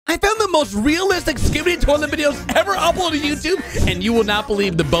I found the most realistic Skibidi toilet videos ever uploaded to YouTube, and you will not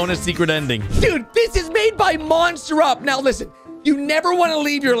believe the bonus secret ending. Dude, this is made by Monster Up. Now listen, you never want to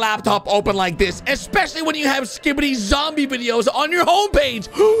leave your laptop open like this, especially when you have Skibidi zombie videos on your homepage.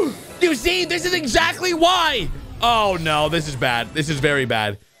 You see, this is exactly why. Oh no, this is bad. This is very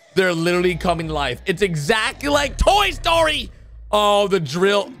bad. They're literally coming to life. It's exactly like Toy Story. Oh, the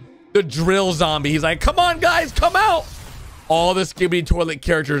drill zombie. He's like, come on guys, come out. All the Skibidi toilet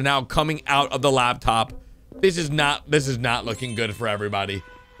characters now coming out of the laptop. This is not looking good for everybody.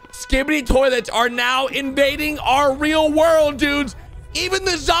 Skibidi toilets are now invading our real world, dudes. Even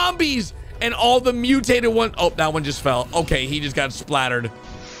the zombies and all the mutated ones. Oh, that one just fell. Okay, he just got splattered.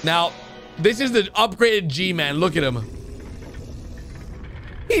 Now, this is the upgraded G-Man. Look at him.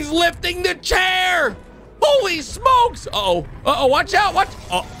 He's lifting the chair. Holy smokes. Uh-oh. Uh-oh, watch out. Watch.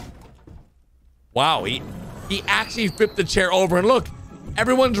 Oh. Wow, he actually flipped the chair over, and look,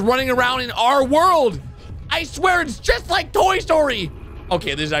 everyone's running around in our world. I swear it's just like Toy Story.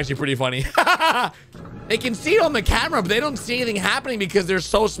 Okay, this is actually pretty funny. They can see it on the camera, but they don't see anything happening because they're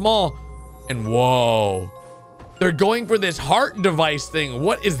so small. And whoa, they're going for this heart device thing.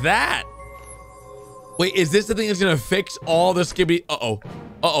 What is that? Wait, is this the thing that's gonna fix all the Skibidi? Uh-oh,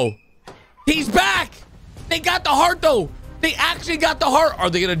 uh-oh. He's back. They got the heart though. They actually got the heart. Are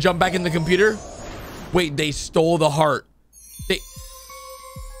they gonna jump back in the computer? Wait, they stole the heart.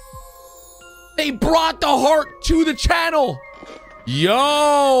 They brought the heart to the channel.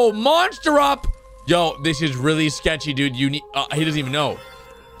 Yo, Monster Up. Yo, this is really sketchy, dude. You need, he doesn't even know.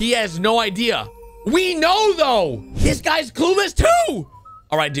 He has no idea. We know though. This guy's clueless too.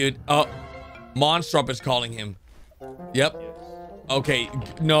 All right, dude. Monster Up is calling him. Yep. Okay.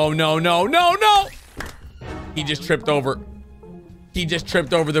 No, no, no, no, no. He just tripped over. He just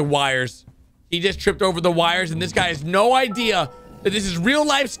tripped over the wires. He just tripped over the wires, and this guy has no idea that this is real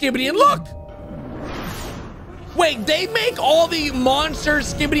life Skibidi. And look, wait, they make all the monster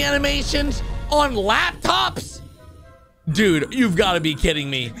Skibidi animations on laptops? Dude, you've got to be kidding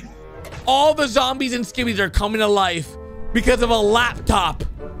me. All the zombies and Skibidis are coming to life because of a laptop.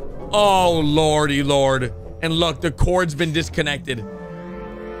 Oh, lordy lord. And look, the cord's been disconnected.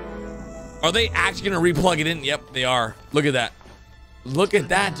 Are they actually gonna replug it in? Yep, they are. Look at that. Look at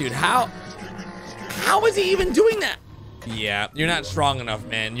that, dude. How is he even doing that? Yeah, you're not strong enough,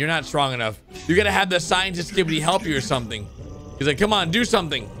 man. You're not strong enough. You're gonna have the scientist Skibidi help you or something. He's like, come on, do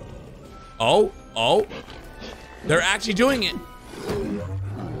something. Oh, they're actually doing it.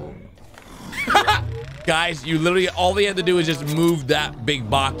 Guys, you literally, all they had to do is just move that big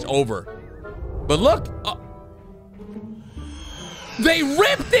box over. But look, they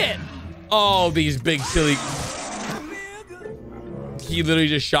ripped it. Oh, these big silly. He literally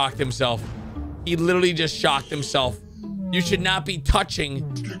just shocked himself. He literally just shocked himself. You should not be touching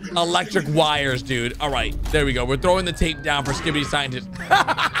electric wires, dude. All right, there we go. We're throwing the tape down for Skibidi scientists.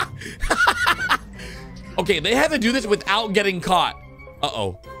 Okay, they had to do this without getting caught.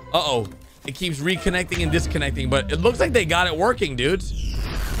 Uh-oh. It keeps reconnecting and disconnecting, but it looks like they got it working, dudes.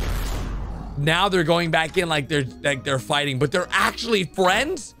 Now they're going back in like they're fighting, but they're actually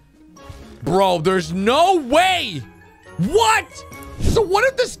friends? Bro, there's no way. What? So what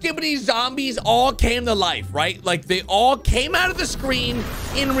if the Skibidi zombies all came to life, right? Like they all came out of the screen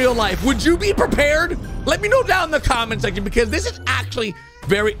in real life. Would you be prepared? Let me know down in the comment section, because this is actually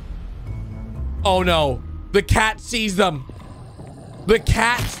very... Oh no, the cat sees them. The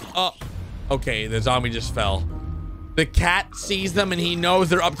cat... Okay, the zombie just fell. The cat sees them and he knows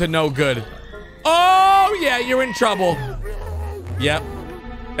they're up to no good. Oh yeah, you're in trouble. Yep,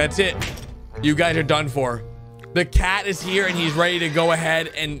 that's it. You guys are done for. The cat is here and he's ready to go ahead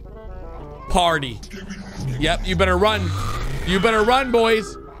and party. Yep, you better run. You better run,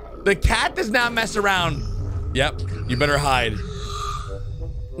 boys. The cat does not mess around. Yep, you better hide.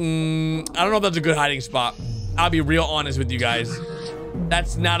 I don't know if that's a good hiding spot. I'll be real honest with you guys.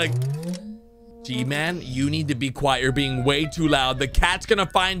 That's not a... G-Man, you need to be quiet. You're being way too loud. The cat's gonna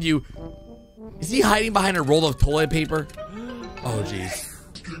find you. Is he hiding behind a roll of toilet paper? Oh, jeez.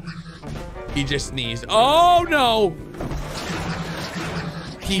 He just sneezed. Oh, no.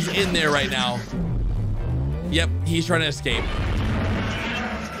 He's in there right now. Yep, he's trying to escape.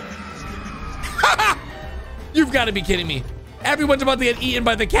 You've got to be kidding me. Everyone's about to get eaten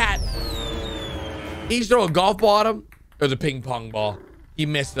by the cat. He's throwing a golf ball at him. It was a ping pong ball. He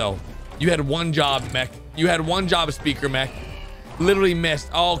missed, though. You had one job, mech. You had one job, speaker mech. Literally missed.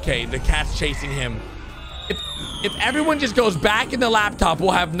 Okay, the cat's chasing him. If everyone just goes back in the laptop,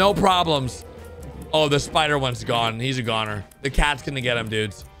 we'll have no problems. Oh, the spider one's gone. He's a goner. The cat's gonna get him,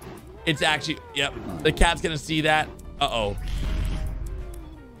 dudes. It's actually, yep. The cat's gonna see that. Uh-oh.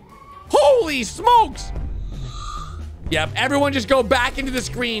 Holy smokes. Yep, everyone just go back into the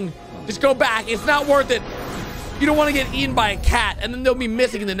screen. Just go back. It's not worth it. You don't want to get eaten by a cat, and then they'll be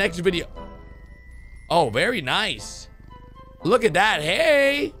missing in the next video. Oh, very nice. Look at that.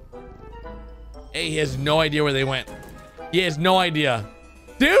 Hey. Hey, he has no idea where they went. He has no idea.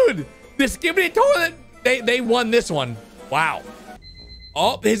 Dude, the Skibidi toilet, they won this one. Wow.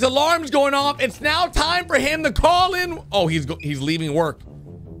 Oh, his alarm's going off. It's now time for him to call in. Oh, he's leaving work.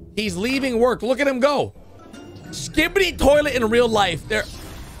 He's leaving work. Look at him go. Skibidi toilet in real life.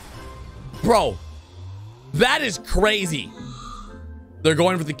 Bro, that is crazy. They're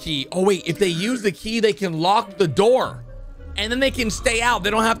going for the key. Oh, wait, if they use the key, they can lock the door. And then they can stay out. They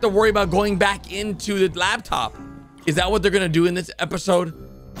don't have to worry about going back into the laptop. Is that what they're going to do in this episode?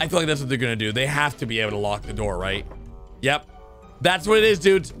 I feel like that's what they're going to do. They have to be able to lock the door, right? Yep. That's what it is,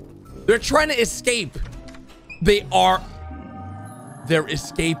 dudes. They're trying to escape. They're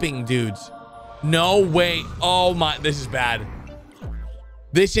escaping, dudes. No way. Oh my, this is bad.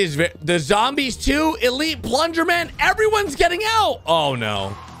 This is the zombies too. Elite plunger man. Everyone's getting out. Oh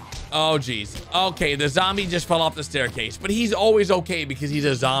no. Oh geez. Okay, the zombie just fell off the staircase, but he's always okay because he's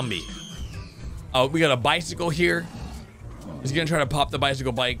a zombie. Oh, we got a bicycle here. He's gonna try to pop the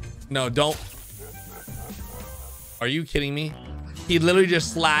bicycle bike. No, don't. Are you kidding me? He literally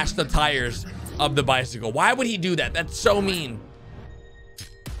just slashed the tires of the bicycle. Why would he do that? That's so mean.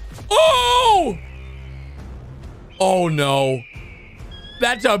 Oh! Oh no.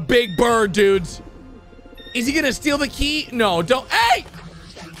 That's a big bird, dudes. Is he gonna steal the key? No, don't. Hey!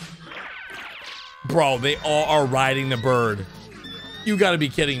 Bro, they all are riding the bird. You gotta be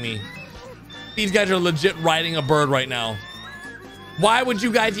kidding me. These guys are legit riding a bird right now. Why would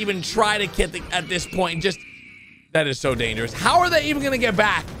you guys even try to get at this point? Just, that is so dangerous. How are they even gonna get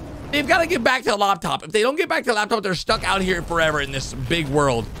back? They've got to get back to the laptop. If they don't get back to the laptop, they're stuck out here forever in this big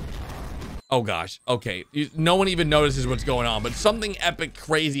world. Oh gosh, okay. No one even notices what's going on, but something epic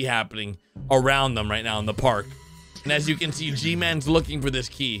crazy happening around them right now in the park. And as you can see, G-Man's looking for this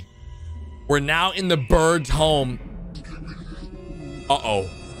key. We're now in the bird's home. Uh-oh.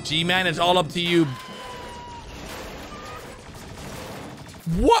 G-Man, it's all up to you.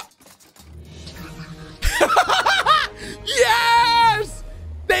 What? Yes!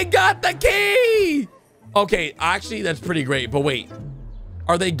 They got the key! Okay, actually, that's pretty great, but wait.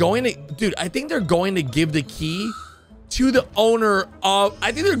 Are they going to... Dude, I think they're going to give the key to the owner of...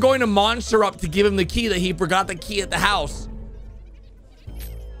 I think they're going to monster up to give him the key that he forgot the key at the house.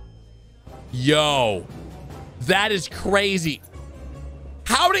 Yo. That is crazy.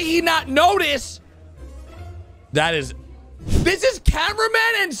 How did he not notice? That is... This is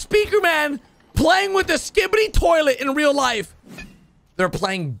cameraman and speaker man playing with the Skibidi toilet in real life. They're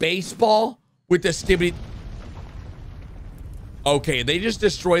playing baseball with the Skibidi... Okay, they just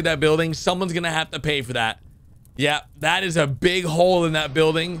destroyed that building. Someone's gonna have to pay for that. Yeah, that is a big hole in that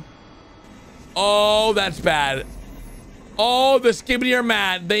building. Oh, that's bad. Oh, the Skibidi are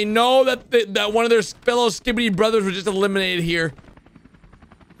mad. They know that that one of their fellow Skibidi brothers was just eliminated here.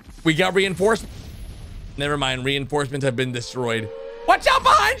 We got reinforcements. Never mind, reinforcements have been destroyed. Watch out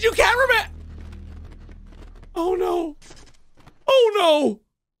behind you, cameraman! Oh no. Oh no.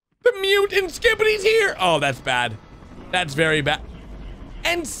 The mutant Skibidi's here. Oh, that's bad. That's very bad.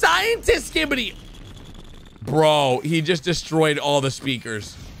 And scientist Skibidi. Bro, he just destroyed all the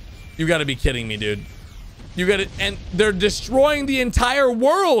speakers. You gotta be kidding me, dude. You gotta, and they're destroying the entire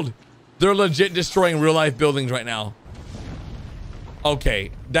world. They're legit destroying real life buildings right now.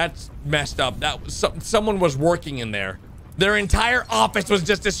 Okay, that's messed up. That was someone was working in there. Their entire office was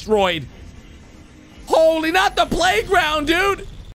just destroyed. Holy, not the playground, dude.